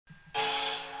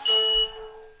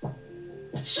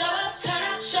Show up, turn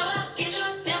up, show up, get your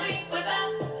memory whip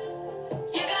out.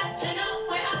 You got to know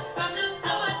where I'm from to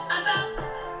know what I'm about.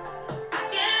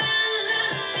 Yeah,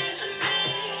 love me some me.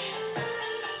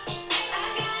 I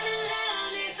gotta love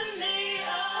me some me.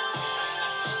 Oh,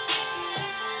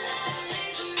 love me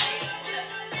some me.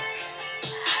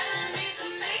 I love me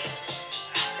some me.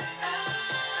 Oh,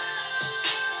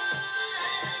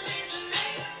 love me some me.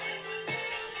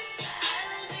 I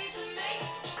love me some me.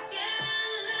 Yeah,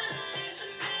 love me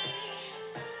some me.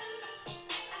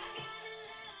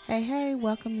 Hey,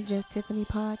 welcome to Just Tiffany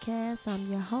Podcast. I'm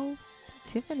your host,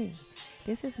 Tiffany.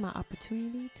 This is my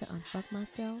opportunity to unfuck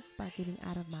myself by getting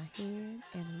out of my head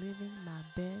and living my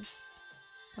best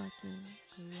fucking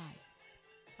life.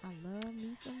 I love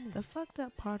me some me. The fucked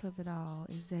up part of it all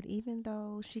is that even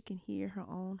though she can hear her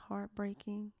own heart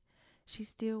breaking, she's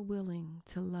still willing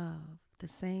to love the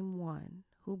same one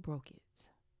who broke it.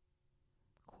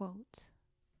 Quote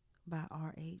by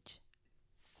R.H.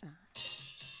 Sign.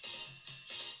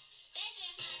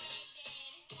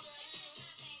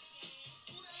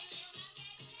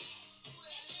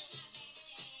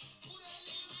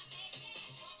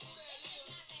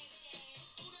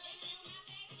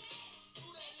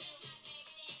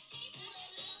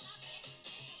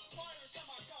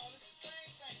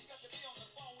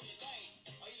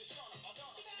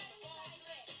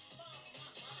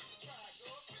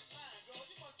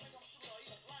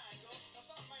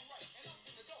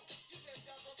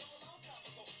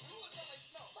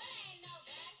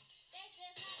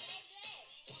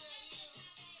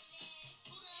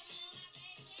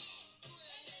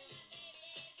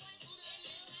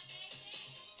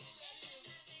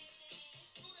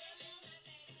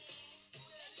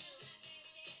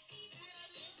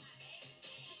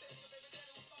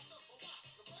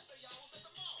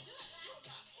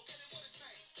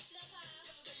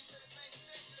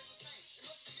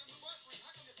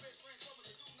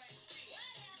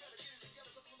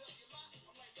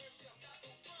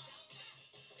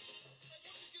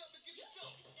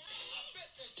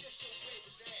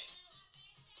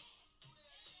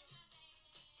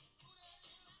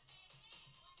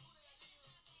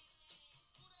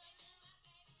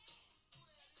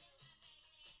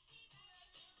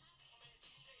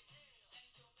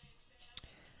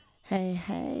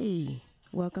 Hey.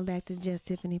 Welcome back to Just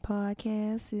Tiffany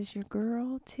Podcast. It's your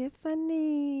girl,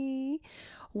 Tiffany.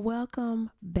 Welcome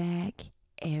back,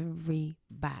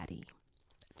 everybody.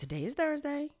 Today is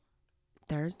Thursday,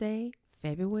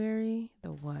 February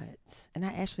the what? And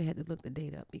I actually had to look the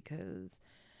date up because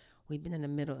we've been in the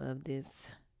middle of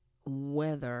this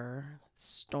weather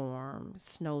storm,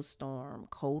 snowstorm,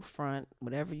 cold front,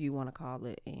 whatever you want to call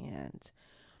it. And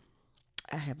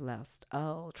I have lost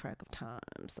all track of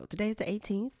time. So today's the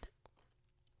 18th,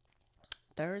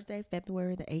 Thursday,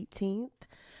 February the 18th.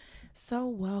 So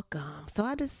welcome. So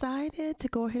I decided to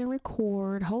go ahead and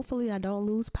record. Hopefully I don't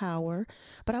lose power.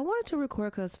 But I wanted to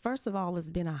record because first of all, it's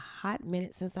been a hot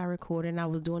minute since I recorded. And I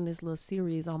was doing this little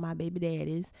series on my baby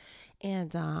daddies.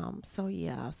 And so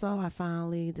I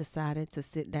finally decided to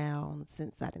sit down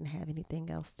since I didn't have anything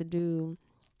else to do.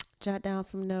 Jot down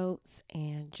some notes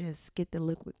and just get the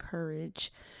liquid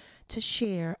courage to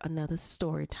share another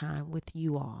story time with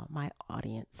you all, my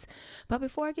audience. But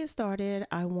before I get started,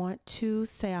 I want to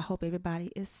say I hope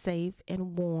everybody is safe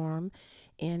and warm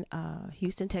in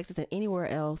Houston, Texas, and anywhere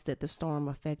else that the storm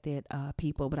affected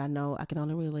people. But I know I can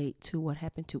only relate to what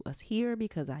happened to us here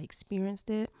because I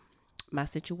experienced it. My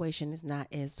situation is not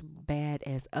as bad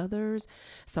as others,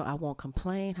 so I won't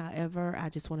complain. However, I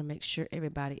just want to make sure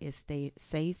everybody is stay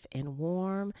safe and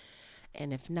warm.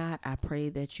 And if not, I pray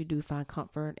that you do find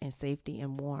comfort and safety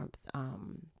and warmth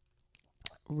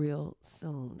real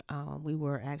soon. We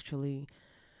were actually,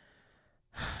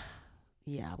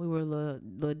 we were a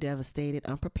little devastated,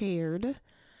 unprepared.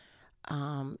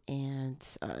 And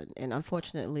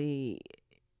unfortunately,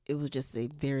 it was just a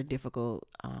very difficult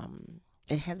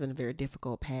it has been a very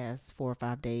difficult past 4 or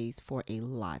 5 days for a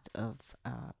lot of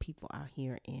people out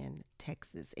here in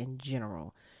Texas in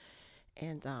general.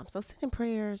 And so sending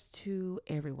prayers to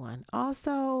everyone.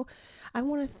 Also, I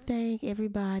want to thank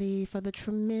everybody for the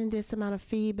tremendous amount of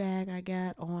feedback I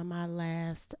got on my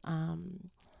last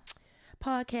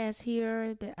podcast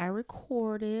here that I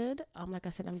recorded. Like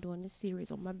I said, I'm doing this series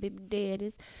on my baby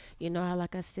daddies. You know how,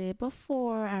 like I said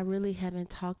before, I really haven't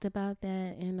talked about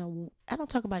that I don't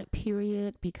talk about it,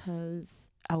 period, because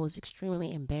I was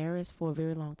extremely embarrassed for a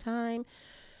very long time.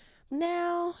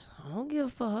 Now, I don't give a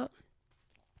fuck.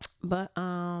 But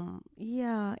and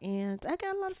I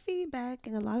got a lot of feedback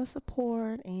and a lot of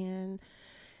support and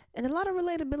a lot of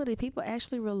relatability. People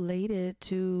actually related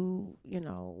to,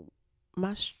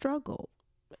 my struggle.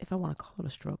 if I want to call it a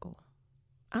struggle.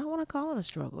 I don't want to call it a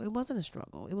struggle. It wasn't a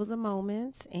struggle. It was a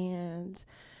moment and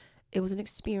it was an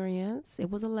experience. It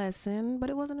was a lesson, but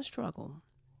it wasn't a struggle.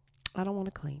 I don't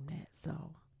want to claim that.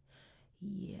 So,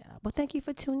 yeah. But thank you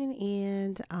for tuning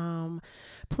in.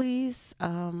 Please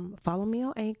follow me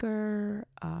on Anchor.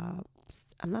 I'm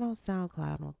not on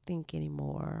SoundCloud, I don't think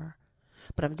anymore.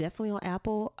 But I'm definitely on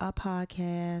Apple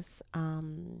Podcasts.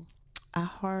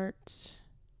 iHeart.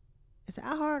 Is it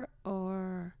iHeart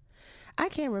or I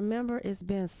can't remember. It's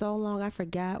been so long. I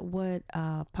forgot what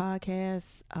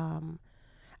podcast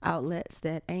outlets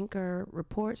that Anchor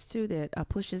reports to, that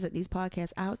pushes these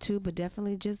podcasts out to. But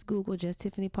definitely just Google Just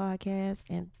Tiffany Podcast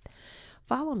and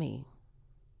follow me.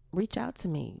 Reach out to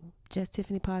me.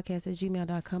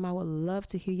 JustTiffanyPodcast@gmail.com. I would love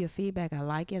to hear your feedback. I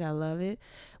like it. I love it.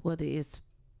 Whether it's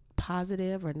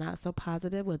positive or not so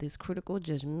positive, whether it's critical,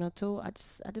 judgmental, I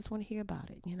just want to hear about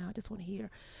it. I just want to hear.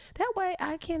 That way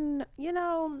I can,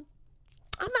 I'm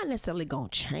not necessarily going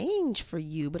to change for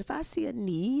you, but if I see a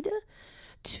need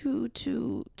to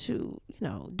do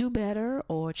better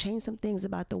or change some things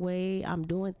about the way I'm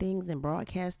doing things and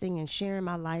broadcasting and sharing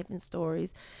my life and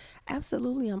stories,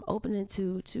 absolutely I'm open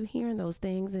to hearing those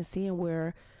things and seeing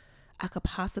where I could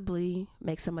possibly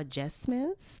make some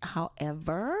adjustments.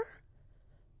 However,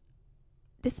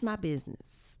 this is my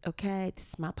business, okay? This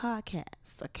is my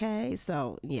podcast, okay?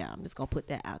 So, yeah, I'm just going to put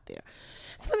that out there.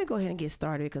 So, let me go ahead and get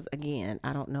started because, again,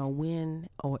 I don't know when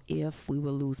or if we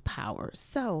will lose power.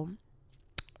 So,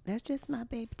 that's just my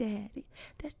baby daddy.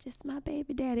 That's just my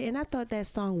baby daddy. And I thought that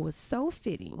song was so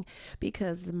fitting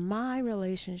because my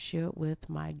relationship with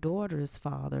my daughter's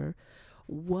father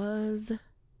was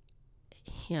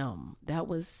him.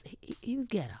 He was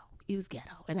ghetto. He was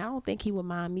ghetto. And I don't think he would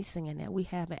mind me singing that. We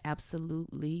have an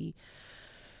absolutely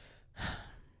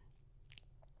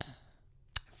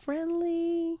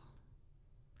friendly,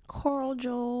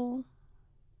 cordial,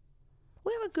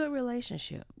 we have a good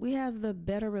relationship. We have the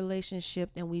better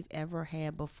relationship than we've ever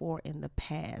had before in the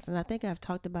past. And I think I've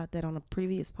talked about that on a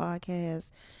previous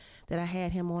podcast that I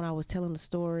had him on. I was telling the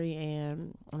story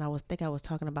and I was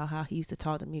talking about how he used to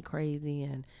talk to me crazy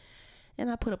and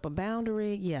I put up a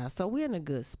boundary. Yeah, so we're in a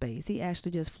good space. He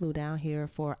actually just flew down here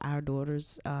for our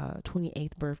daughter's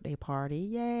 28th birthday party.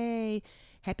 Yay!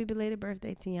 Happy belated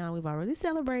birthday, Tiana. We've already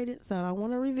celebrated, so I don't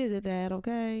want to revisit that,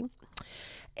 okay?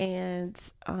 And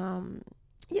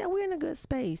yeah, we're in a good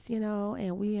space,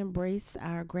 and we embrace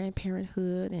our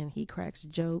grandparenthood, and he cracks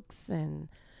jokes and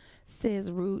says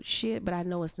rude shit, but I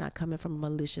know it's not coming from a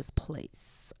malicious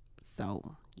place.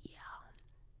 So,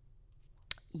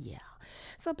 yeah.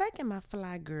 So back in my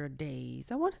fly girl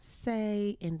days, I want to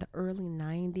say in the early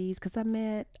 90s, because I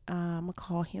met, I'm going to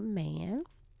call him Man.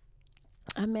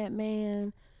 I met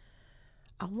Man,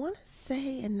 I want to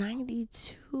say in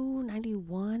 92,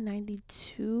 91,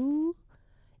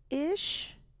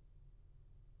 92-ish.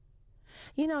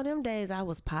 Them days I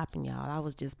was popping, y'all. I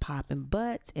was just popping.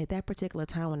 But at that particular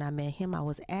time when I met him, I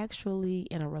was actually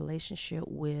in a relationship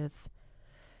with,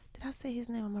 did I say his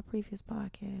name on my previous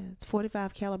podcast?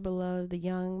 45 Caliber Love, the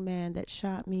young man that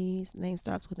shot me. His name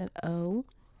starts with an O.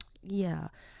 Yeah.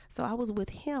 So I was with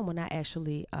him when I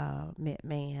actually met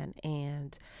Man.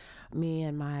 And me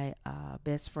and my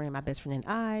best friend and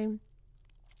I,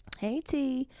 hey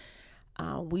T,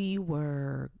 we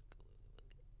were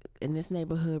in this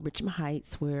neighborhood, Richmond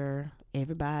Heights, where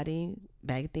everybody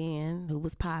back then who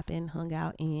was popping hung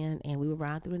out in, and we were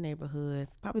riding through the neighborhood,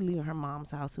 probably leaving her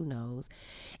mom's house, who knows,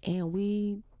 and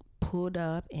we pulled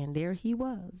up and there he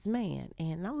was, Man.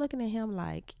 And I'm looking at him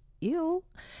like, ew.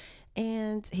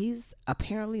 And he's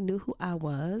apparently knew who I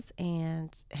was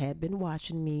and had been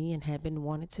watching me and had been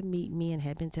wanting to meet me and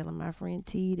had been telling my friend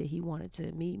T that he wanted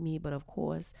to meet me. But of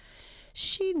course,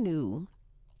 she knew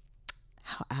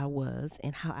how I was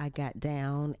and how I got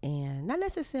down, and not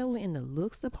necessarily in the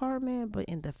looks department, but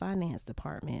in the finance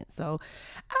department. So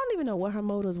I don't even know what her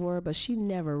motives were, but she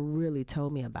never really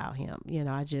told me about him.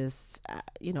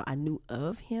 I knew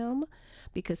of him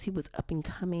because he was up and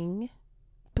coming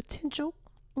potential.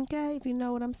 Okay, if you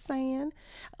know what I'm saying.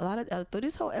 A lot of through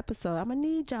this whole episode, I'm gonna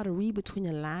need y'all to read between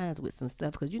the lines with some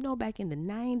stuff, because back in the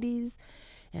 90s,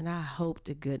 and I hope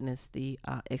to goodness the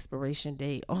expiration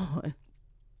date on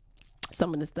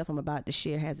some of the stuff I'm about to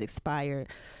share has expired.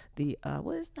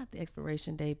 It's not the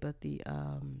expiration date, but the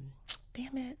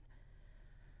damn it,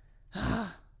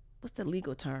 what's the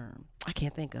legal term? I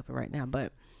can't think of it right now,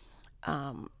 but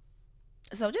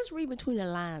so just read between the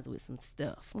lines with some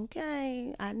stuff,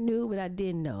 okay? I knew what I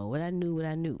didn't know, what I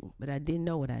knew, but I didn't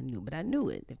know what I knew, but I knew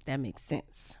it, if that makes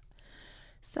sense.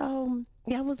 So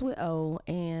yeah, I was with O,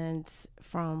 and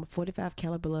from 45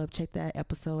 Caliber Love, check that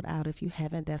episode out if you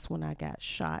haven't. That's when I got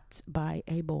shot by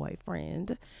a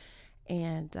boyfriend.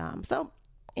 And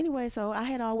anyway, so I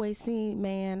had always seen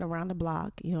man around the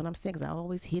block, you know what I'm saying? Because I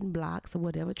always hitting blocks or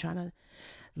whatever, trying to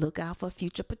look out for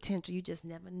future potential. You just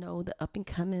never know the up and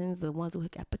comings, the ones who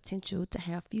got potential to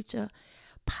have future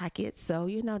pockets. So,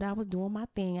 that I was doing my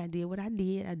thing. I did what I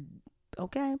did.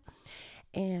 Okay.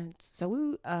 And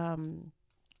so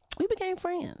we became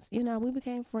friends. We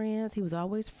became friends. He was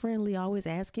always friendly, always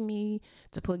asking me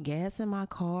to put gas in my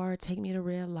car, take me to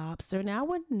Red Lobster. Now, I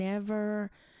would never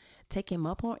take him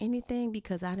up on anything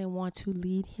because I didn't want to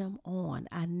lead him on.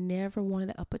 I never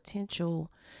wanted a potential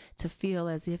to feel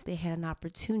as if they had an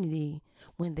opportunity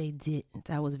when they didn't.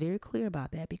 I was very clear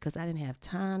about that because I didn't have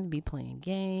time to be playing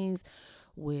games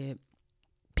with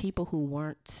people who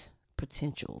weren't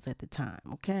potentials at the time.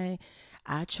 Okay,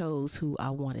 I chose who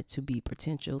I wanted to be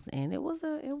potentials, and it was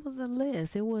a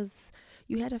list.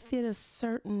 You had to fit a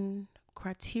certain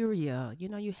criteria. You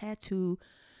had to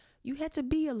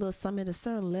be a little something at a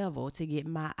certain level to get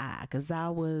my eye, because I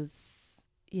was,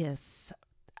 yes,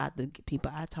 the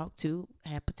people I talked to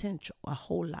had potential, a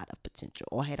whole lot of potential,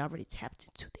 or had already tapped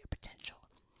into their potential.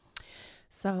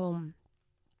 So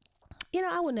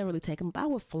I would never really take him. I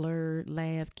would flirt,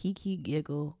 laugh, kiki,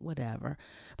 giggle, whatever.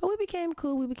 But we became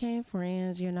cool. We became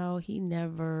friends. He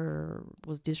never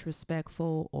was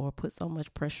disrespectful or put so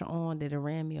much pressure on that it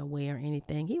ran me away or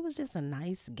anything. He was just a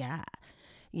nice guy.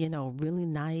 Really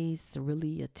nice,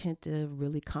 really attentive,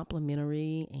 really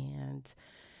complimentary,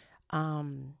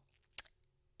 um,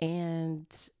 and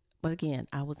but again,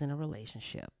 I was in a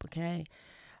relationship. Okay,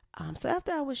 so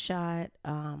after I was shot,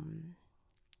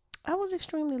 I was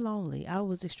extremely lonely. I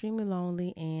was extremely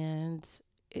lonely, and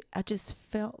I just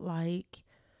felt like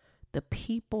the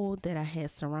people that I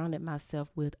had surrounded myself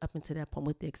with up until that point,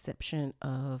 with the exception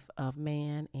of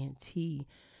Man and T,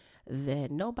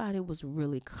 that nobody was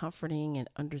really comforting and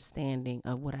understanding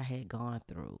of what I had gone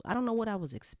through. I don't know what I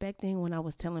was expecting when I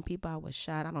was telling people I was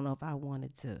shot. I don't know if I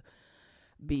wanted to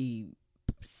be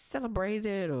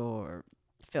celebrated or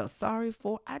felt sorry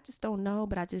for. I just don't know,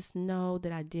 but I just know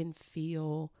that I didn't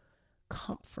feel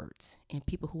comfort in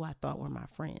people who I thought were my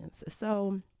friends.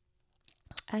 So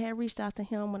I had reached out to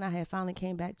him when I had finally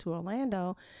came back to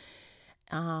Orlando.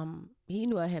 He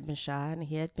knew I had been shot and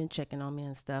he had been checking on me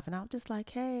and stuff. And I was just like,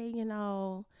 hey,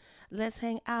 let's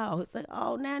hang out. It's like,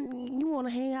 oh, now you want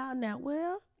to hang out now?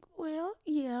 Well,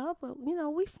 yeah, but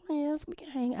we friends. We can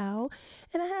hang out.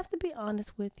 And I have to be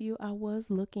honest with you, I was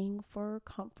looking for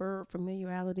comfort,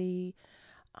 familiarity.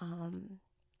 I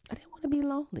didn't want to be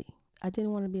lonely. I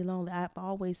didn't want to be lonely. I've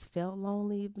always felt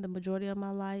lonely the majority of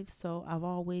my life, so I've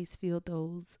always felt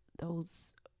those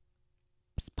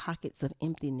pockets of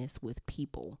emptiness with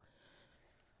people.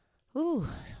 Ooh,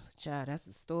 child, that's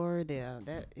a story there.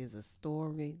 That is a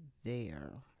story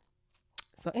there.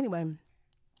 So anyway,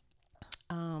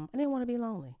 I didn't want to be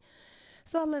lonely.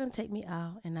 So I let him take me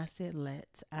out, and I said,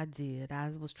 "Let's." I did.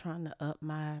 I was trying to up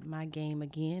my game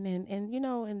again, and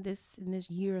in this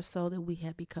year or so that we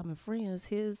had becoming friends,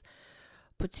 his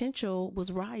potential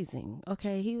was rising.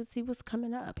 Okay, he was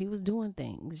coming up. He was doing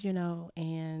things,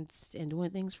 and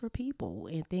doing things for people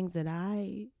and things that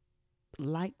I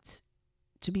liked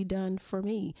to be done for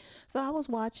me. So I was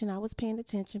watching, I was paying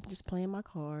attention, just playing my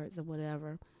cards or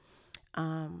whatever.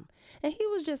 And he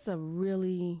was just a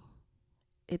really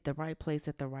at the right place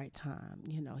at the right time.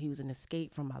 He was an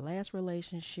escape from my last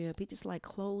relationship. He just like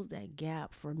closed that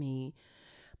gap for me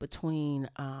between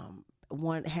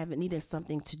one having needed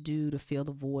something to do to fill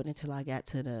the void until I got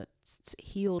to the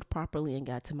healed properly and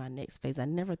got to my next phase. I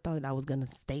never thought I was gonna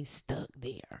stay stuck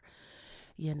there.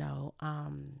 You know,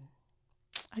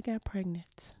 I got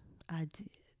pregnant. I did.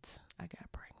 I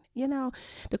got pregnant.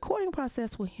 The courting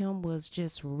process with him was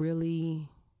just really,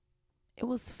 it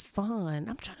was fun.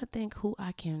 I'm trying to think who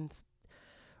I can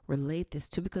relate this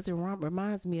to because it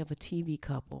reminds me of a TV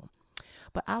couple.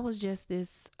 But I was just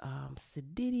this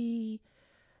sedity,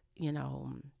 you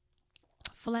know,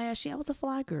 flashy. I was a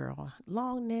fly girl.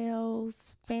 Long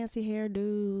nails, fancy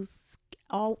hairdos,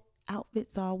 all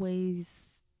outfits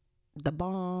always the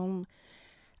bomb.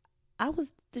 I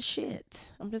was the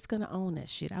shit. I'm just gonna own that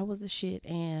shit. I was the shit,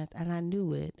 and I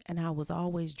knew it, and I was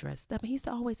always dressed up. And he used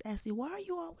to always ask me, "Why are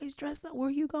you always dressed up? Where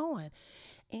are you going?"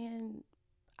 And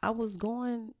I was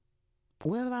going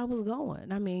wherever I was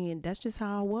going. I mean, that's just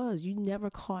how I was. You never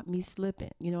caught me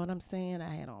slipping. You know what I'm saying?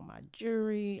 I had on my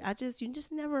jewelry. You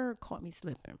just never caught me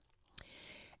slipping.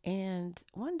 And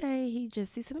one day he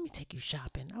said, "Let me take you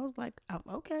shopping." I was like,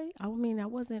 "Okay." I mean, I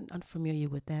wasn't unfamiliar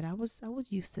with that. I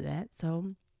was used to that.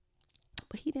 So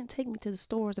But he didn't take me to the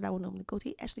stores that I would normally go to.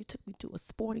 He actually took me to a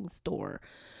sporting store,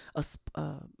 a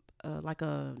like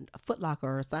a Foot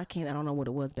Locker. So I don't know what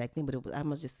it was back then, but I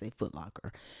must just say Foot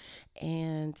Locker.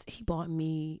 And he bought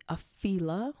me a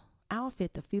Fila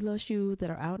outfit, the Fila shoes that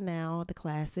are out now, the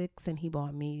classics. And he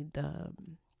bought me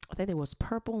I think it was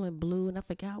purple and blue, and I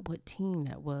forgot what team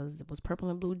that was. It was purple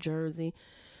and blue jersey,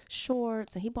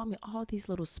 shorts, and he bought me all these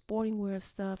little sporting wear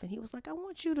stuff. And he was like, I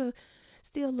want you to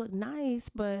still look nice,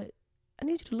 but I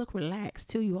need you to look relaxed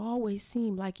too. You always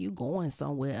seem like you going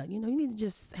somewhere. You need to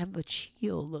just have a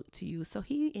chill look to you. So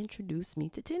he introduced me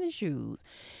to tennis shoes.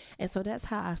 And so that's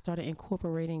how I started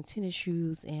incorporating tennis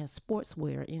shoes and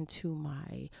sportswear into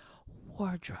my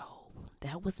wardrobe.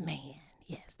 That was man.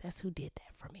 Yes, that's who did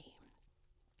that for me.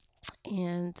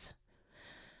 And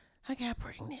I got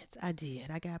pregnant. I did.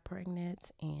 I got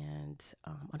pregnant. And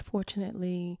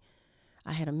unfortunately,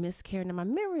 I had a miscarriage. Now, my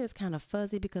memory is kind of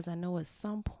fuzzy because I know at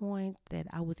some point that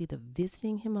I was either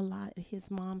visiting him a lot at his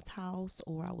mom's house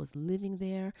or I was living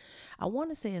there. I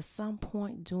want to say at some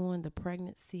point during the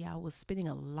pregnancy, I was spending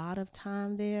a lot of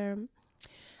time there.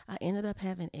 I ended up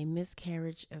having a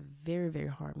miscarriage, a very, very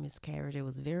hard miscarriage. It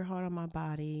was very hard on my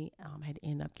body. I had to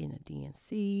end up getting a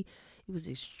DNC. It was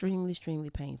extremely, extremely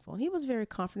painful. And he was very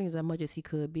comforting as much as he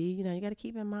could be. You got to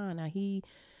keep in mind, now he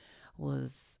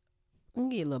was, let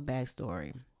me get a little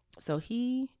backstory. So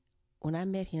when I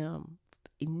met him,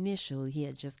 initially he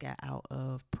had just got out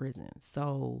of prison.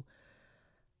 So,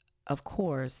 of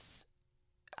course,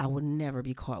 I would never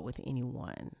be caught with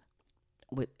anyone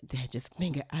that just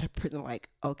been out of prison. Like,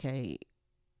 okay,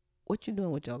 what you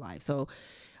doing with your life? So,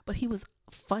 but he was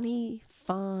funny,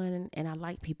 fun, and I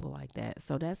like people like that.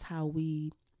 So that's how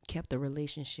we kept the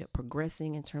relationship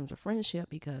progressing in terms of friendship,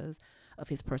 because of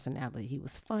his personality. He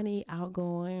was funny,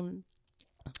 outgoing,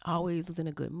 always was in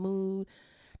a good mood.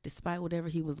 Despite whatever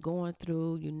he was going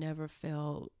through, he never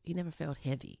felt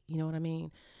heavy. You know what I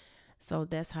mean? So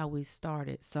that's how we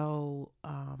started. So,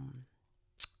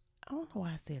 I don't know why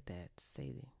I said that to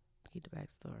keep the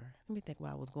backstory. Let me think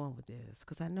where I was going with this.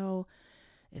 Because I know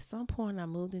at some point I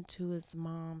moved into his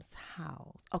mom's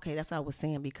house. Okay, that's what I was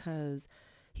saying, because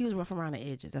he was rough around the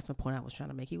edges. That's my point I was trying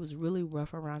to make. He was really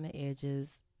rough around the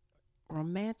edges.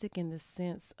 Romantic in the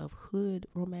sense of hood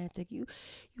romantic. You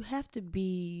have to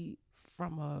be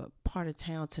from a part of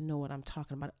town to know what I'm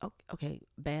talking about. Okay,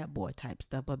 bad boy type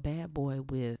stuff, but bad boy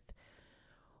with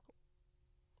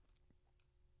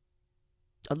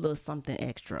a little something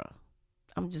extra.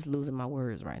 I'm just losing my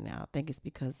words right now. I think it's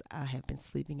because I have been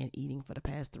sleeping and eating for the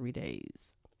past 3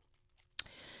 days.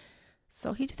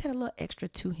 So he just had a little extra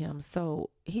to him. So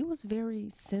he was very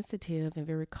sensitive and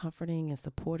very comforting and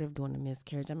supportive during the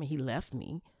miscarriage. I mean, he left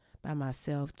me by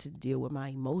myself to deal with my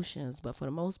emotions, but for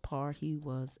the most part, he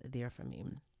was there for me.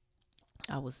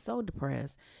 I was so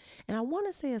depressed. And I want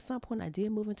to say at some point I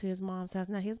did move into his mom's house.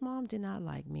 Now, his mom did not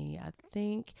like me, I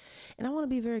think. And I want to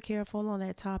be very careful on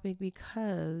that topic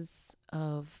because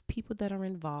of people that are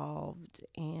involved.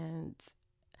 And,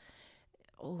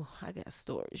 I got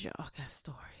stories, y'all. I got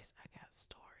stories.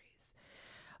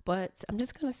 But I'm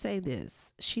just going to say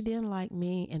this. She didn't like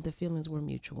me and the feelings were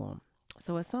mutual.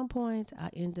 So at some point I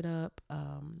ended up,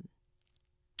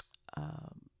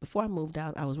 before I moved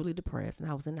out, I was really depressed and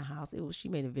I was in the house. She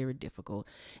made it very difficult.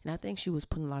 And I think she was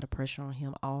putting a lot of pressure on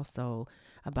him also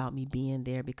about me being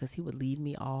there, because he would leave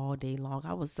me all day long.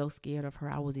 I was so scared of her.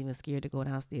 I was even scared to go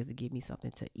downstairs to get me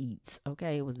something to eat.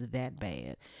 Okay. It was that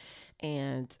bad.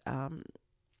 And,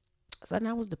 so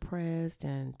I was depressed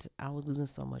and I was losing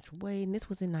so much weight. And this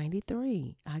was in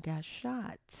 93. I got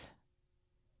shot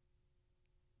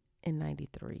in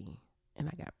 93 and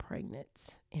I got pregnant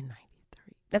in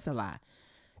 93. That's a lie.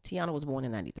 Tiana was born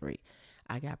in 93.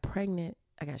 I got pregnant.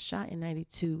 I got shot in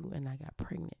 92 and I got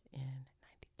pregnant in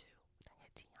 92. I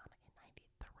had Tiana in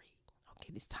 93.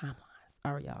 Okay, these timelines.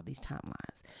 All right, y'all, these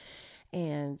timelines.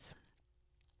 And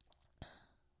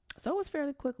so it was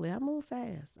fairly quickly. I moved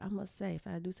fast, I must say. If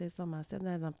I do say so myself,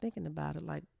 now that I'm thinking about it,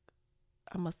 like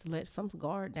I must have let some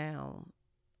guard down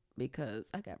because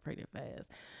I got pregnant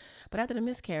fast. But after the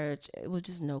miscarriage, it was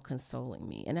just no consoling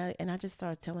me. And I just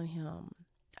started telling him,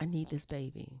 I need this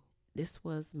baby. This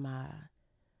was my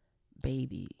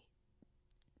baby.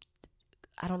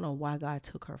 I don't know why God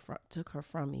took her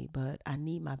from me, but I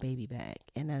need my baby back.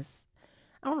 And I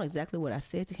don't know exactly what I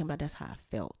said to him, but that's how I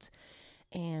felt.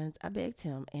 And I begged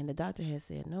him, and the doctor had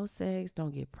said, no sex,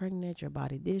 don't get pregnant, your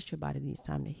body this, your body needs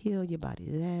time to heal, your body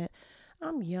that.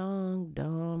 I'm young,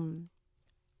 dumb,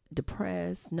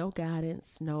 depressed, no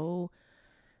guidance,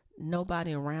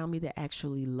 nobody around me that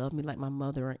actually loved me like my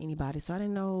mother or anybody. So I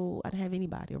didn't have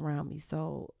anybody around me.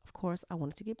 So of course I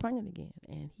wanted to get pregnant again,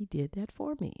 and he did that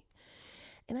for me.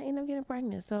 and I ended up getting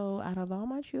pregnant. So out of all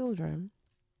my children,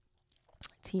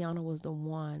 Tiana was the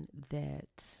one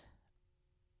that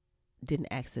didn't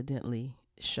accidentally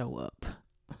show up.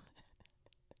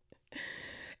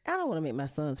 I don't want to make my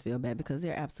sons feel bad because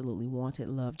they're absolutely wanted,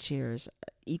 loved, cherished,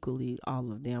 equally,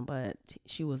 all of them. But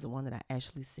she was the one that I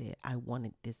actually said, I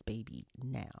wanted this baby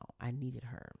now. I needed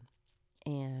her.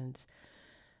 And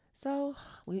so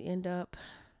we end up,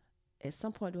 at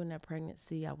some point during that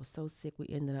pregnancy, I was so sick, we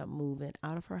ended up moving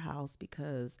out of her house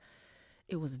because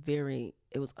it was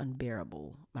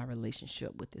unbearable, my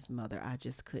relationship with this mother. I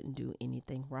just couldn't do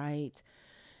anything right.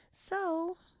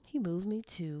 So he moved me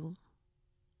to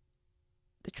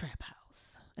the trap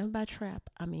house. And by trap,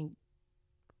 I mean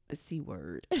the C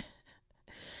word.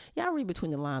 Y'all read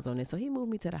between the lines on this. So he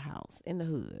moved me to the house in the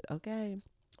hood, okay?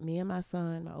 Me and my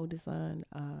son, my oldest son,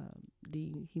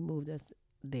 he moved us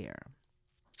there.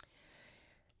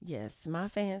 Yes, my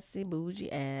fancy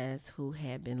bougie ass who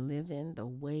had been living the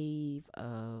wave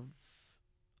of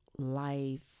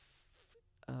life,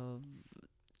 of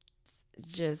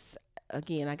just,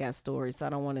 again, I got stories, so I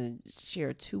don't want to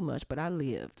share too much, but I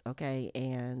lived, okay?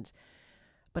 And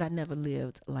but I never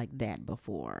lived like that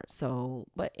before. So,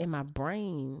 but in my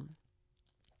brain,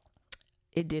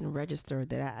 it didn't register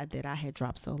that I had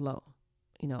dropped so low.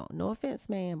 You know, no offense,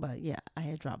 man, but yeah, I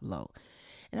had dropped low.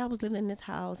 And I was living in this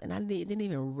house, and I didn't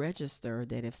even register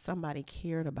that if somebody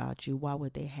cared about you, why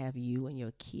would they have you and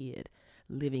your kid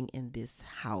living in this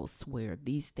house where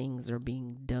these things are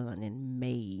being done and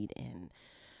made and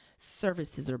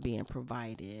services are being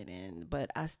provided? And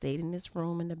but I stayed in this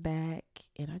room in the back,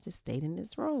 and I just stayed in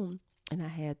this room, and I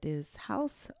had this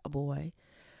house boy,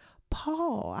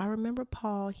 Paul. I remember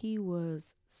Paul. He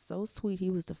was so sweet. He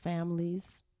was the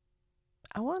family's,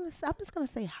 I'm just gonna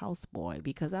say houseboy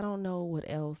because I don't know what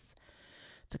else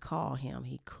to call him.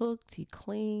 He cooked, he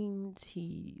cleaned,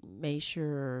 he made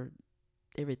sure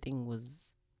everything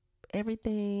was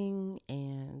everything,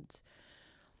 and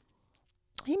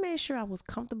he made sure I was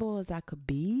comfortable as I could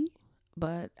be.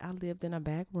 But I lived in a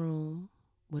back room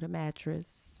with a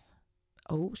mattress,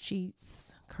 old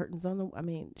sheets,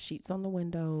 sheets on the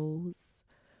windows.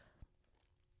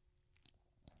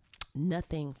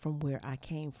 Nothing from where I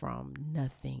came from.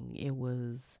 Nothing. It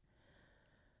was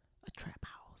a trap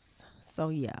house. So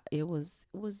yeah, it was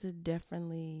a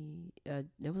definitely it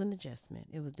was an adjustment.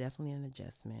 It was definitely an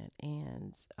adjustment,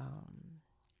 and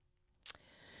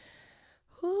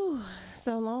whew,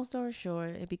 so long story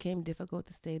short, it became difficult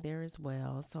to stay there as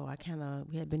well. So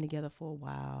we had been together for a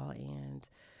while, and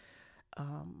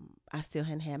I still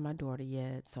hadn't had my daughter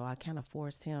yet. So I kind of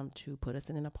forced him to put us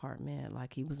in an apartment.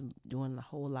 Like he was doing a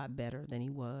whole lot better than he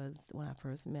was when I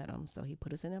first met him. So he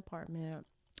put us in an apartment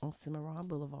on Cimarron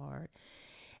Boulevard.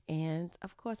 And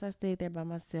of course, I stayed there by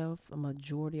myself a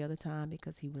majority of the time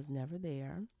because he was never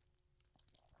there.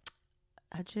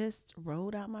 I just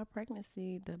rode out my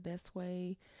pregnancy the best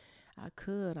way I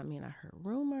could. I mean, I heard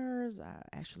rumors. I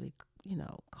actually,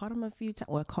 caught him a few times.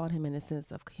 Well, I caught him in the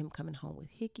sense of him coming home with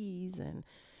hickeys and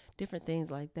different things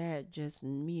like that. Just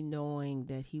me knowing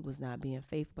that he was not being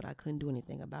faithful, but I couldn't do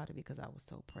anything about it because I was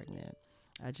so pregnant.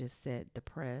 I just sat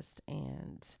depressed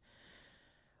and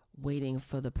waiting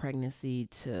for the pregnancy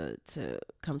to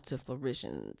come to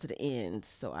fruition, to the end,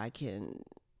 so I can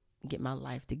get my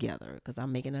life together because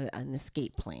I'm making an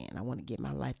escape plan. I want to get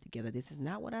my life together. This is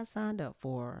not what I signed up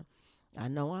for. I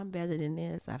know I'm better than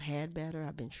this. I've had better.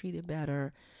 I've been treated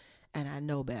better, and I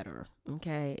know better.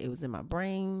 Okay, it was in my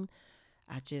brain.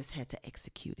 I just had to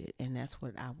execute it, and that's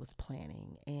what I was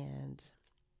planning. And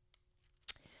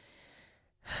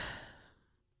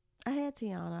I had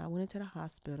Tiana. I went into the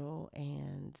hospital,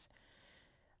 and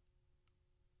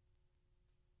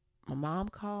my mom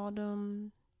called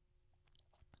him.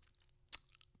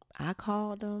 I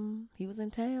called him. He was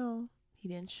in town. He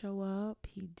didn't show up.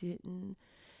 He didn't.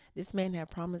 This man had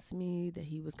promised me that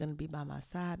he was going to be by my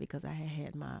side because I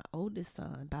had my oldest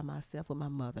son by myself with my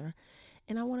mother.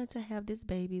 And I wanted to have this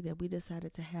baby that we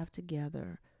decided to have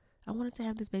together. I wanted to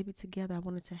have this baby together. I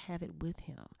wanted to have it with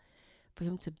him, for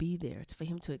him to be there, for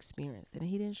him to experience it. And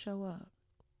he didn't show up.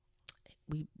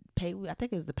 We paid. I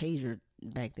think it was the pager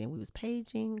back then. We was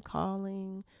paging,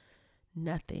 calling,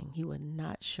 nothing. He would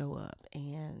not show up.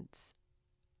 And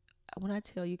when I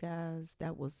tell you guys,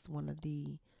 that was one of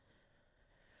the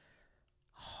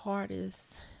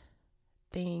hardest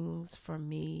things for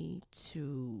me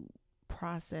to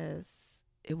process.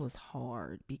 It was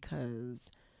hard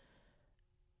because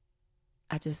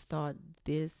I just thought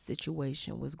this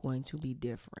situation was going to be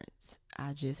different.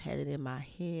 I just had it in my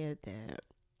head that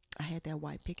I had that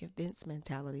white picket fence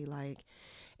mentality, like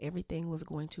everything was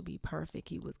going to be perfect.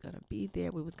 He was going to be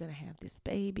there. We was going to have this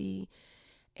baby.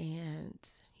 And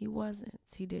he wasn't.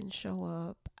 He didn't show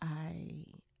up. I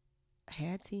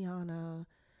had Tiana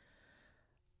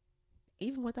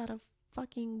even without a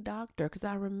fucking doctor, because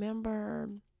I remember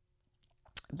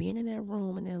being in that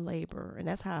room and in labor. And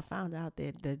that's how I found out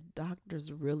that the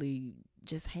doctors really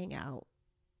just hang out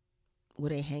where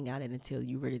they hang out at until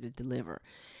you're ready to deliver.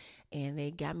 And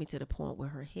they got me to the point where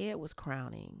her head was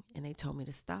crowning and they told me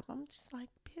to stop. I'm just like,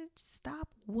 bitch, stop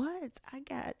what? I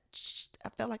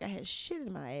felt like I had shit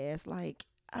in my ass. Like,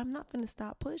 I'm not going to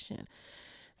stop pushing.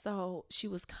 So she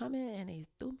was coming and they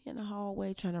threw me in the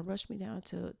hallway trying to rush me down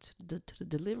to the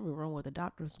delivery room where the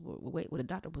where the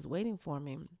doctor was waiting for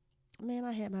me. Man,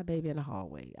 I had my baby in the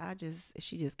hallway.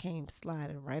 She just came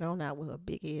sliding right on out with her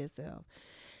big head self.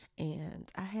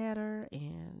 And I had her,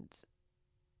 and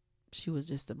she was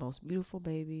just the most beautiful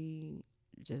baby.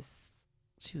 Just,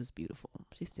 she was beautiful.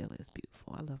 She still is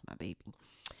beautiful. I love my baby.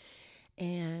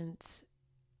 And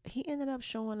he ended up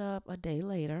showing up a day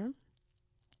later.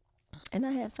 And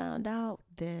I had found out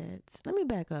that, let me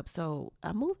back up. So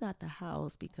I moved out the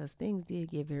house because things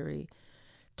did get very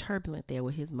turbulent there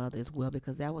with his mother as well,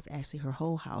 because that was actually her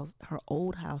whole house, her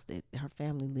old house that her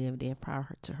family lived in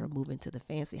prior to her moving to the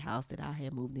fancy house that I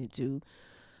had moved into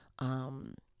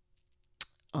on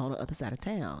the other side of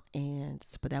town. And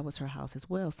but that was her house as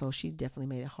well, so she definitely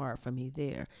made it hard for me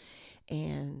there.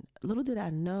 And little did I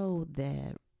know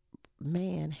that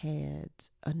man had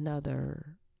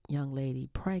another young lady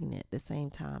pregnant the same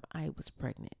time I was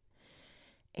pregnant.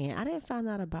 And I didn't find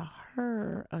out about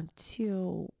her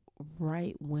until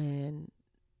right when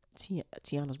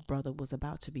Tiana's brother was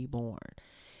about to be born.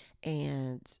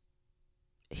 And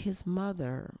his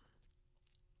mother,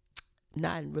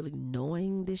 not really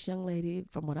knowing this young lady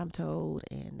from what I'm told,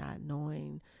 and not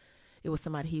knowing it was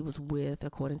somebody he was with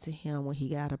according to him when he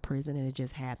got out of prison, and it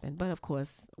just happened. But of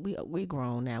course, we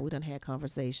grown now. We done had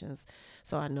conversations,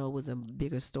 so I know it was a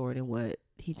bigger story than what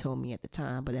he told me at the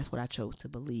time. But that's what I chose to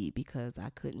believe because I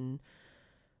couldn't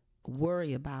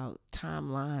worry about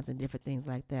timelines and different things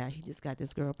like that. He just got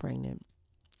this girl pregnant.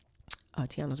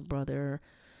 Tiana's brother,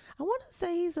 I want to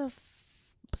say he's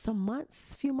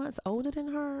few months older than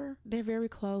her. They're very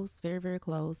close, very, very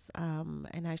close.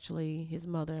 And actually, his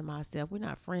mother and myself, we're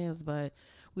not friends, but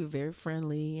we're very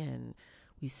friendly and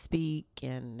we speak.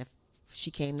 And if she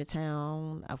came to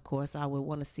town, of course, I would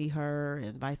want to see her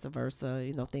and vice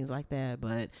versa, things like that.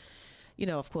 But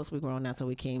of course, we're grown now, so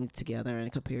we came together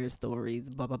and compared stories,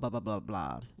 blah, blah, blah, blah, blah,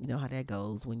 blah. You know how that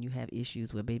goes when you have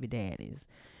issues with baby daddies.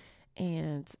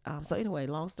 And so, anyway,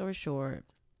 long story short,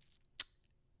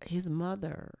 his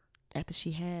mother, after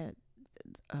she had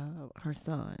her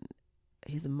son,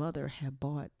 his mother had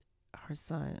bought her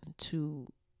son to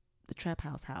the trap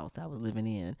house I was living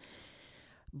in,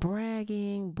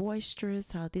 bragging,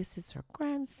 boisterous, how this is her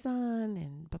grandson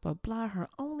and blah, blah, blah, her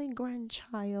only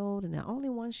grandchild and the only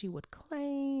one she would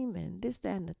claim and this,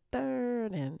 that, and the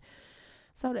third. And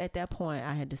so at that point,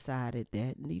 I had decided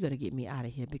that you got to get me out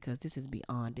of here because this is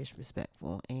beyond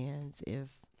disrespectful. And if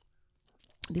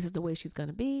this is the way she's going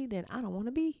to be, then I don't want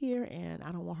to be here and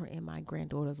I don't want her in my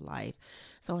granddaughter's life.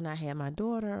 So when I had my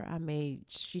daughter,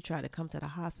 she tried to come to the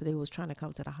hospital. They was trying to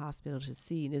come to the hospital to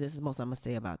see, and this is most I'm going to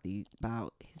say about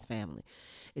his family,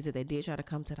 is that they did try to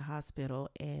come to the hospital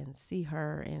and see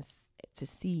her and to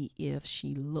see if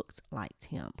she looked like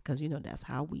him. Because, that's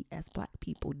how we as Black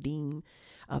people deem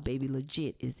a baby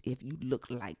legit, is if you look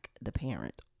like the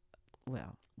parent,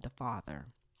 well, the father.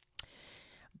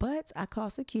 But I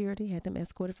called security, had them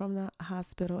escorted from the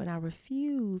hospital, and I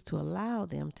refused to allow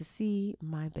them to see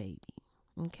my baby.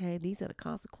 Okay, these are the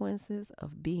consequences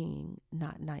of being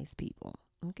not nice people.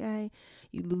 Okay,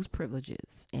 you lose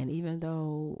privileges. And even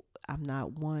though I'm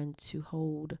not one to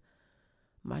hold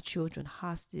my children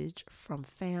hostage from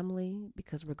family,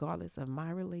 because regardless of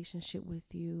my relationship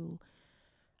with you,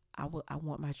 I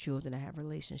want my children to have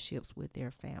relationships with their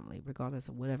family, regardless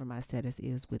of whatever my status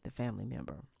is with the family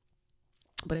member.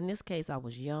 But in this case, I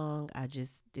was young. I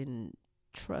just didn't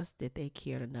trust that they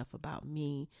cared enough about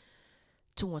me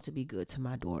to want to be good to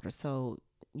my daughter. So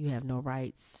you have no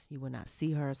rights. You will not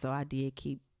see her. So I did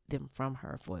keep them from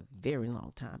her for a very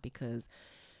long time because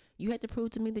you had to prove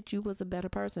to me that you was a better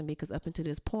person. Because up until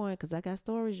this point, because I got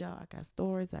stories, y'all. I got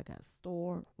stories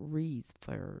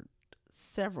for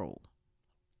several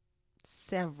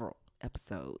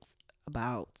episodes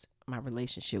about my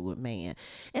relationship with man.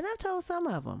 And I've told some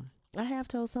of them. I have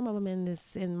told some of them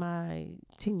in my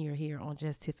tenure here on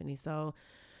Just Tiffany. So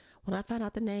when I find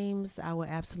out the names, I will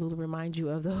absolutely remind you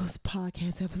of those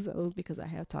podcast episodes because I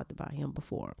have talked about him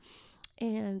before.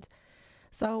 And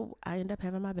so I end up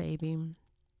having my baby.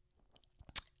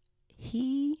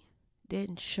 He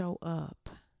didn't show up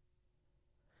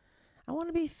I want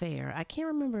to be fair. I can't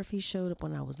remember if he showed up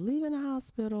when I was leaving the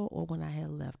hospital or when I had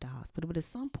left the hospital, but at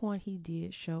some point he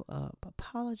did show up,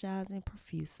 apologizing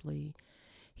profusely.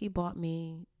 He bought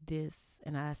me this,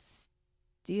 and I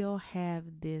still have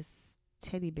this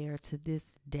teddy bear to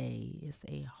this day. It's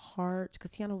a heart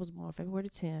because Tiana was born February the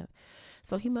 10th.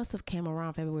 So he must have came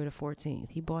around February the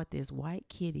 14th. He bought this white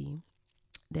kitty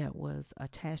that was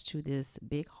attached to this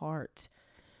big heart,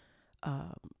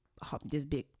 um, this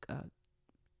big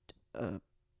uh,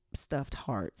 stuffed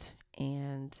heart.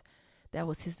 And that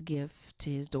was his gift to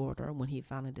his daughter when he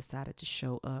finally decided to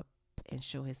show up and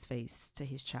show his face to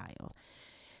his child.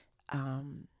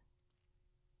 Um,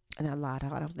 and I lied.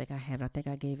 I don't think I have it. I think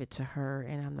I gave it to her,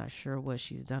 and I'm not sure what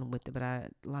she's done with it. But a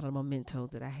lot of the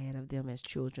mementos that I had of them as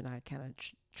children, I kind of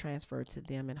transferred to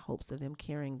them in hopes of them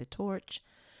carrying the torch.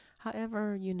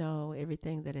 However,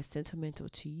 everything that is sentimental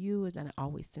to you is not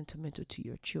always sentimental to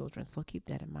your children. So keep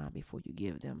that in mind before you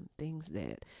give them things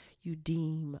that you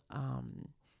deem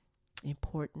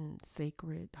important,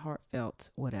 sacred, heartfelt,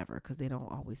 whatever, because they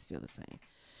don't always feel the same.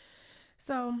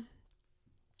 So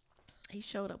he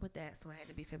showed up with that, so it had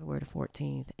to be February the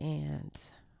 14th,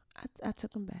 and I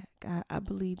took him back. I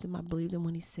believed him. I believed him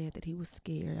when he said that he was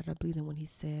scared. I believed him when he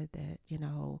said that,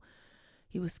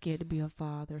 he was scared to be a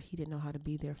father. He didn't know how to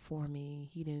be there for me.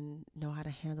 He didn't know how to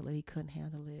handle it. He couldn't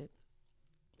handle it.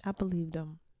 I believed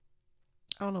him.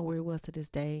 I don't know where he was to this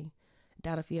day.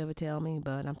 Doubt if he ever tell me,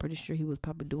 but I'm pretty sure he was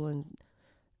probably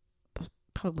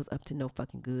was up to no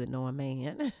fucking good, knowing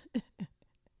man.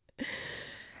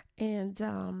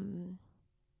 And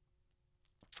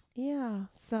yeah,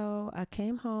 so I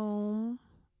came home.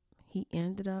 He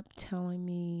ended up telling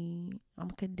me,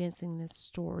 I'm condensing this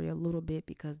story a little bit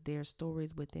because there are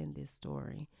stories within this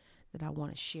story that I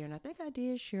want to share. And I think I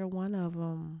did share one of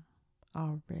them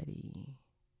already.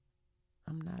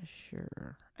 I'm not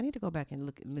sure. I need to go back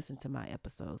and listen to my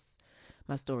episodes,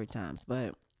 my story times.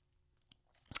 But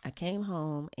I came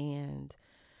home and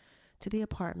to the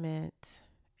apartment,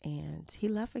 and he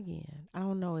left again. I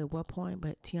don't know at what point,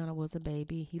 but Tiana was a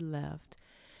baby. He left.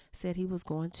 Said he was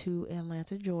going to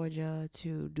Atlanta, Georgia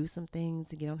to do some things,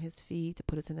 to get on his feet, to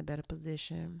put us in a better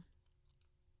position.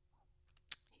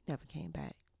 He never came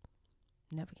back.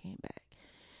 Never came back.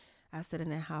 I sat in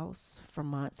that house for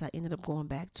months. I ended up going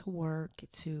back to work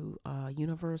to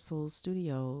Universal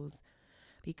Studios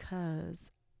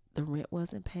because the rent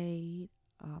wasn't paid.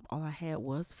 All I had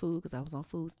was food because I was on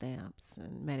food stamps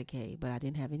and Medicaid, but I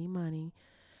didn't have any money.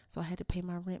 So I had to pay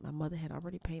my rent. My mother had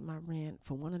already paid my rent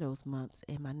for one of those months,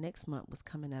 and my next month was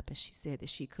coming up, and she said that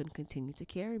she couldn't continue to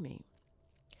carry me.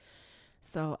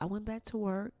 So I went back to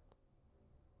work.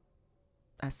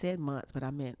 I said months, but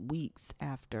I meant weeks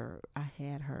after I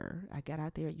had her. I got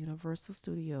out there at Universal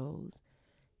Studios,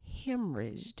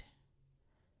 hemorrhaged,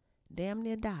 damn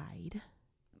near died,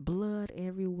 blood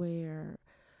everywhere,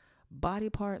 body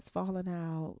parts falling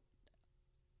out,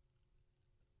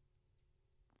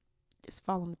 just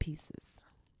falling to pieces.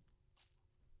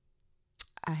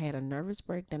 I had a nervous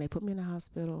breakdown. They put me in the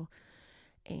hospital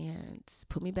and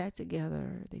put me back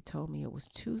together. They told me it was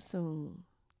too soon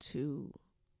to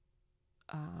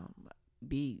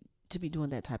be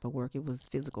doing that type of work. It was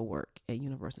physical work at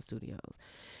Universal Studios,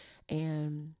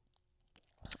 and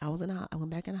I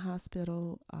went back in the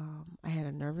hospital. I had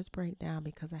a nervous breakdown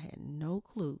because I had no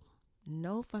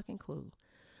fucking clue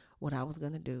what I was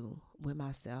gonna do with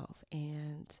myself.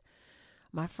 And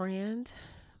my friend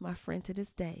to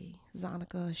this day,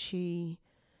 Zonica, she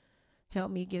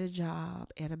helped me get a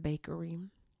job at a bakery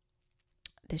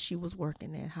that she was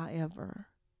working at. However,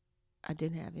 I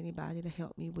didn't have anybody to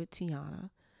help me with Tiana.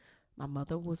 My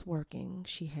mother was working.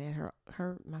 She had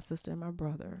my sister and my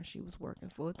brother. She was working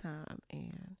full time,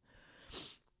 and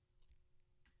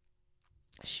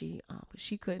she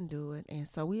couldn't do it. And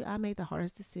so I made the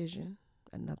hardest decision,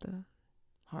 another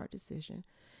hard decision.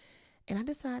 And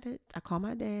I called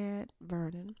my dad,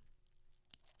 Vernon,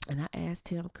 and I asked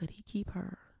him, could he keep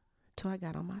her till I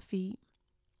got on my feet?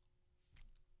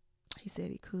 He said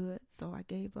he could. So I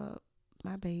gave up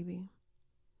my baby,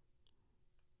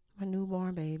 my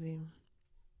newborn baby,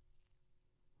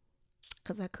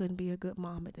 because I couldn't be a good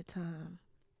mom at the time.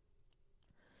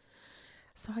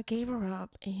 So I gave her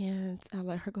up, and I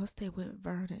let her go stay with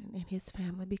Vernon and his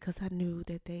family because I knew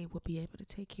that they would be able to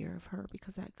take care of her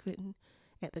because I couldn't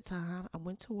at the time. I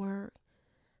went to work.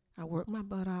 I worked my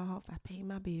butt off. I paid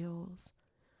my bills.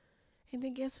 And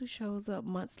then guess who shows up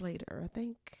months later? I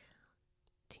think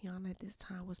Tiana at this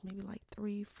time was maybe like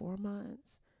 3-4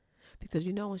 months. Because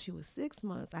when she was 6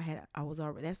 months, I was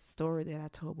already, that's the story that I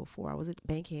told before. I was at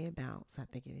Bankhead Bounce, I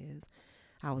think it is.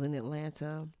 I was in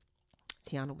Atlanta,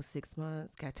 Tiana was 6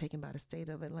 months, got taken by the state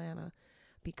of Atlanta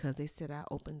because they said I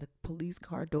opened the police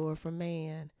car door for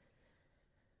man.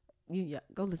 Yeah,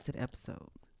 go listen to the episode.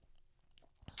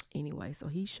 Anyway, so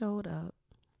he showed up.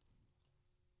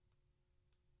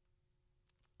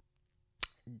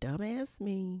 Dumbass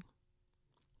me.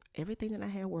 Everything that I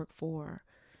had worked for,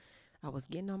 I was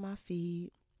getting on my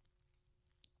feet,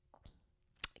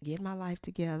 getting my life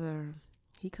together.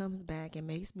 He comes back and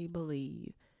makes me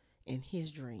believe in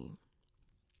his dream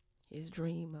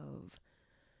of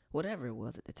whatever it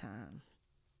was at the time.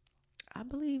 I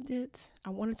believed it. I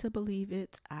wanted to believe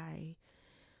it. I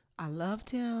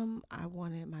loved him. I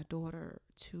wanted my daughter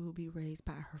to be raised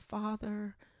by her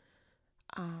father.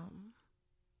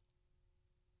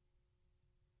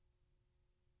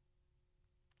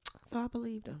 So I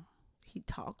believed him. He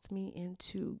talked me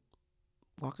into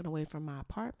walking away from my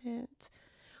apartment,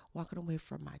 walking away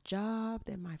from my job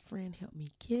that my friend helped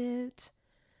me get,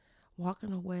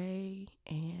 walking away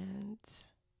and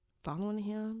following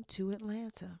him to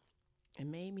Atlanta, and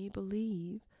made me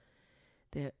believe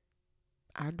that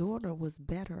our daughter was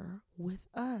better with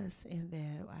us and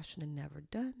that I should have never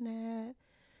done that.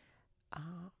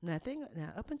 Now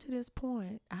up until this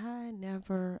point, I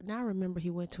remember he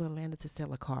went to Atlanta to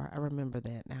sell a car. I remember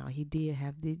that now. He did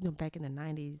have, back in the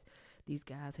 90s, these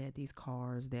guys had these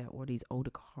cars that were these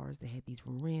older cars that had these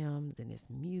rims and this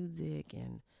music,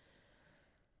 and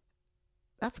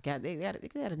I forgot, they had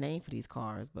a name for these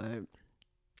cars, but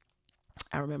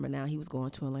I remember now he was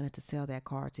going to Atlanta to sell that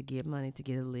car, to get money, to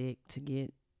get a lick, to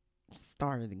get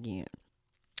started again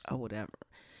or whatever,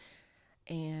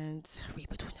 and read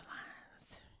between the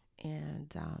lines.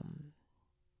 And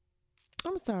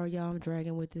I'm sorry, y'all, I'm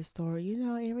dragging with this story.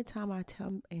 Every time I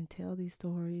tell these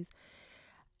stories,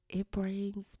 it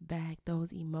brings back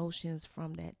those emotions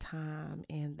from that time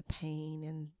and the pain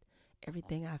and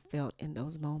everything I felt in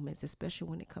those moments, especially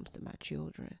when it comes to my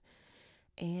children.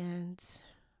 And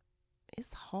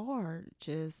it's hard.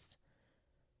 It's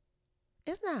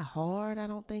not hard, I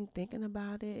don't think, thinking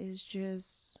about it. It's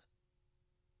just,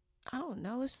 I don't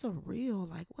know, it's surreal.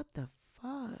 Like, what the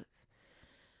fuck?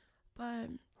 But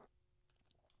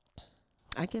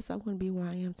I guess I wouldn't be where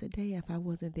I am today if I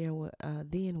wasn't there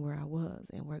then where I was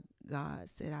and where God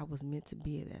said I was meant to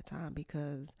be at that time,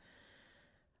 because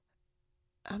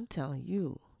I'm telling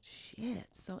you, shit.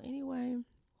 So anyway,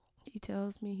 he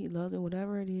tells me he loves me,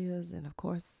 whatever it is. And of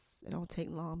course, it don't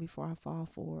take long before I fall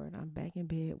for it. I'm back in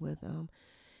bed with him.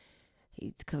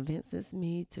 He convinces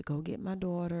me to go get my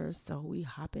daughter. So we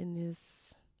hop in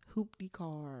this hoopty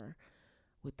car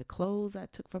with the clothes I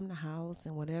took from the house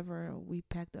and whatever we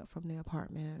packed up from the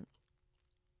apartment.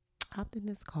 Hopped in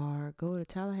this car, go to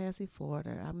Tallahassee,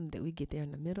 Florida. We get there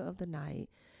in the middle of the night.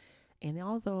 And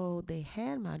although they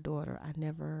had my daughter, I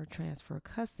never transferred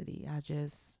custody.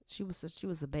 She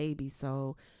was a baby,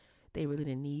 so they really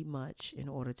didn't need much in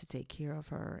order to take care of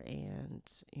her. And,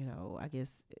 I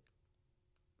guess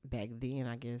back then,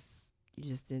 you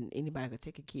just didn't, anybody could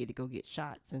take a kid to go get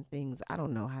shots and things. I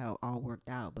don't know how it all worked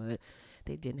out, but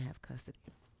they didn't have custody.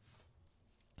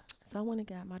 So I went and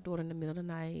got my daughter in the middle of the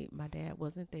night. My dad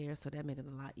wasn't there, so that made it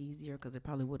a lot easier because it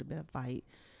probably would have been a fight.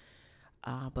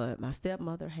 But my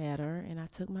stepmother had her, and I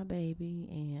took my baby,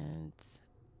 and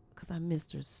because I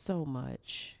missed her so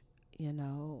much, and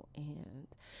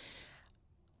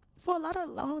for a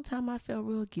long time I felt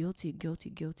real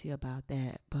guilty about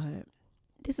that. But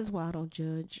this is why I don't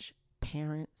judge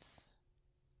parents,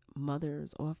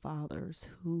 mothers, or fathers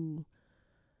who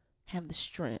have the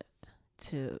strength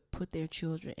to put their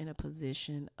children in a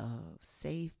position of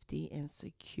safety and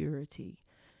security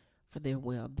for their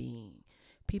well-being.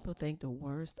 People think the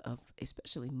worst of,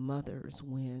 especially mothers,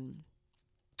 when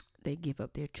they give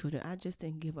up their children. I just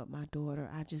didn't give up my daughter.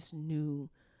 I just knew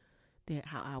that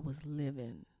how I was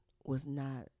living was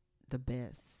not the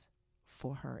best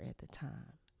for her at the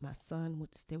time. My son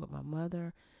went to stay with my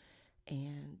mother,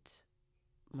 and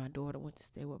my daughter went to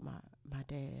stay with my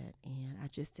dad, and I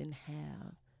just didn't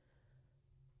have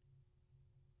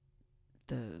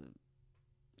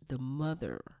the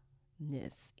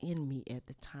motherness in me at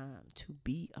the time to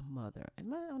be a mother.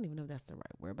 And I don't even know if that's the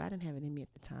right word, but I didn't have it in me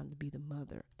at the time to be the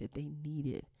mother that they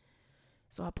needed.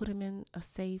 So I put them in a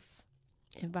safe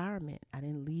environment. I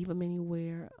didn't leave them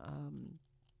anywhere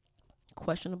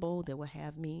questionable that would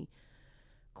have me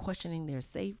questioning their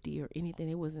safety or anything.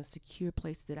 It was in secure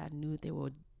places that I knew they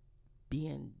were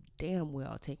being damn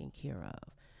well taken care of.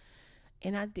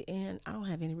 And I don't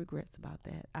have any regrets about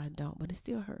that. I don't, but it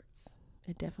still hurts.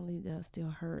 It definitely does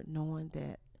still hurt knowing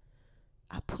that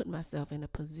I put myself in a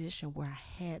position where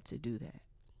I had to do that.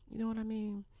 You know what I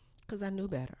mean? Because I knew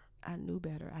better.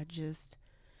 I just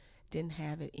didn't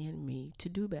have it in me to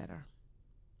do better.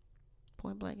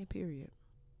 Point blank and period.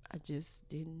 I just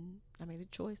didn't. I made a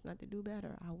choice not to do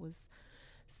better. I was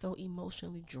so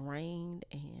emotionally drained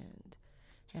and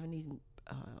having these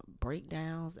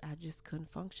breakdowns. I just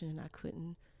couldn't function. I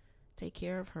couldn't take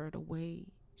care of her the way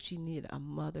she needed a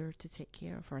mother to take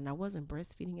care of her. And I wasn't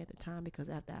breastfeeding at the time because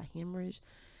after I hemorrhaged,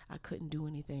 I couldn't do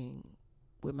anything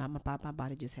with my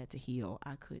body just had to heal.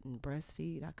 I couldn't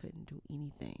breastfeed. I couldn't do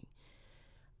anything.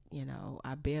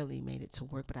 I barely made it to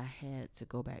work, but I had to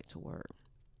go back to work.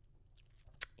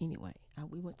 Anyway,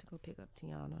 we went to go pick up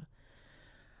Tiana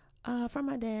from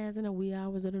my dad's in the wee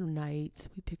hours of the night.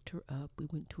 We picked her up. We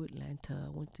went to Atlanta,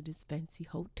 went to this fancy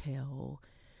hotel,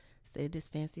 stayed at this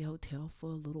fancy hotel for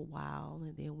a little while,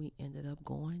 and then we ended up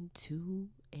going to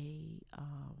a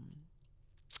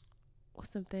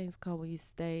what's some things called when you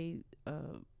stay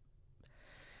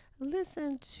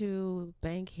listen to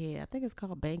Bankhead. I think it's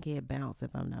called Bankhead Bounce,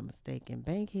 if I'm not mistaken.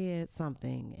 Bankhead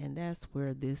something, and that's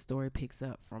where this story picks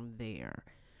up from there,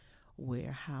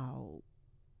 where how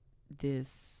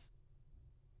this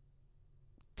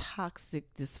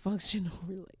toxic dysfunctional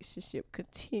relationship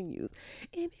continues,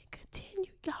 and it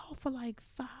continued, y'all, for like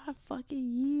 5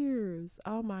 fucking years.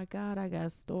 Oh my god, I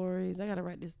got stories. I gotta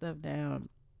write this stuff down.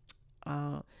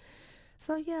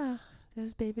 So yeah,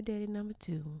 that's baby daddy number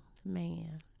 2,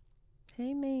 man.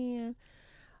 Hey man,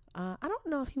 I don't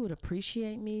know if he would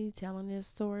appreciate me telling this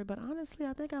story, but honestly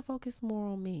I think I focused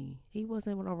more on me. He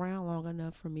wasn't around long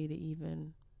enough for me to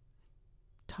even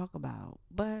talk about,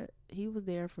 but he was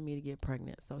there for me to get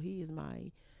pregnant. So he is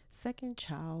my second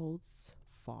child's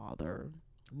father.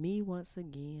 Me once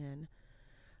again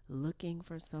looking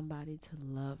for somebody to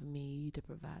love me, to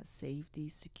provide safety,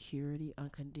 security,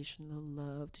 unconditional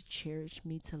love, to cherish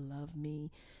me, to love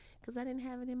me, because I didn't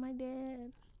have it in my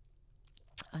dad.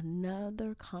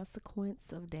 Another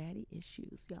consequence of daddy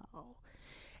issues, y'all.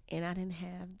 And I didn't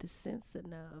have the sense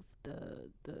enough,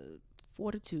 the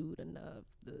fortitude enough,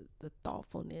 the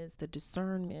thoughtfulness, the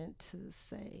discernment to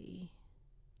say,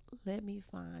 let me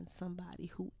find somebody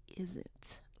who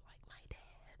isn't like my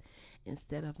dad,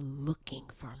 instead of looking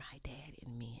for my dad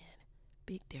in men.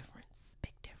 Big difference,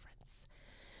 big difference.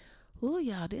 Oh,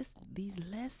 y'all, these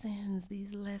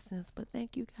lessons. But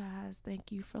thank you guys.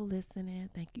 Thank you for listening.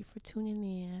 Thank you for tuning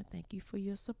in. Thank you for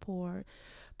your support.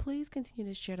 Please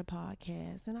continue to share the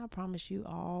podcast. And I promise you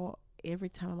all, every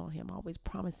time I'm on here, I'm always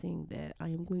promising that I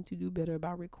am going to do better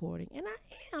about recording. And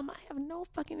I am. I have no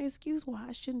fucking excuse why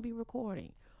I shouldn't be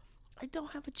recording. I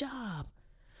don't have a job.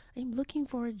 I'm looking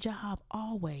for a job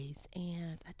always,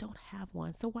 and I don't have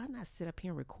one. So why not sit up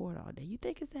here and record all day? You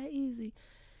think it's that easy?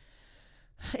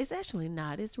 It's actually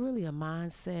not. It's really a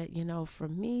mindset. For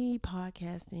me,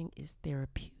 podcasting is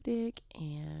therapeutic,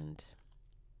 and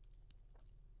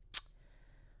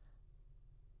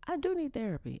I do need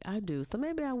therapy. I do. So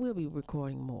maybe I will be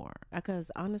recording more,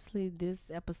 because honestly, this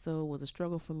episode was a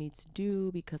struggle for me to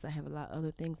do because I have a lot of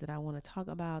other things that I want to talk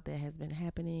about that has been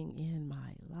happening in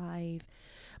my life.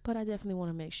 But I definitely want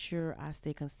to make sure I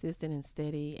stay consistent and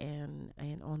steady and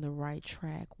on the right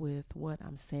track with what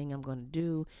I'm saying I'm going to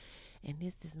do. And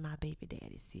this is my baby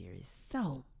daddy series.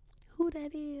 So, who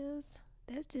that is,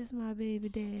 that's just my baby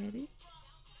daddy.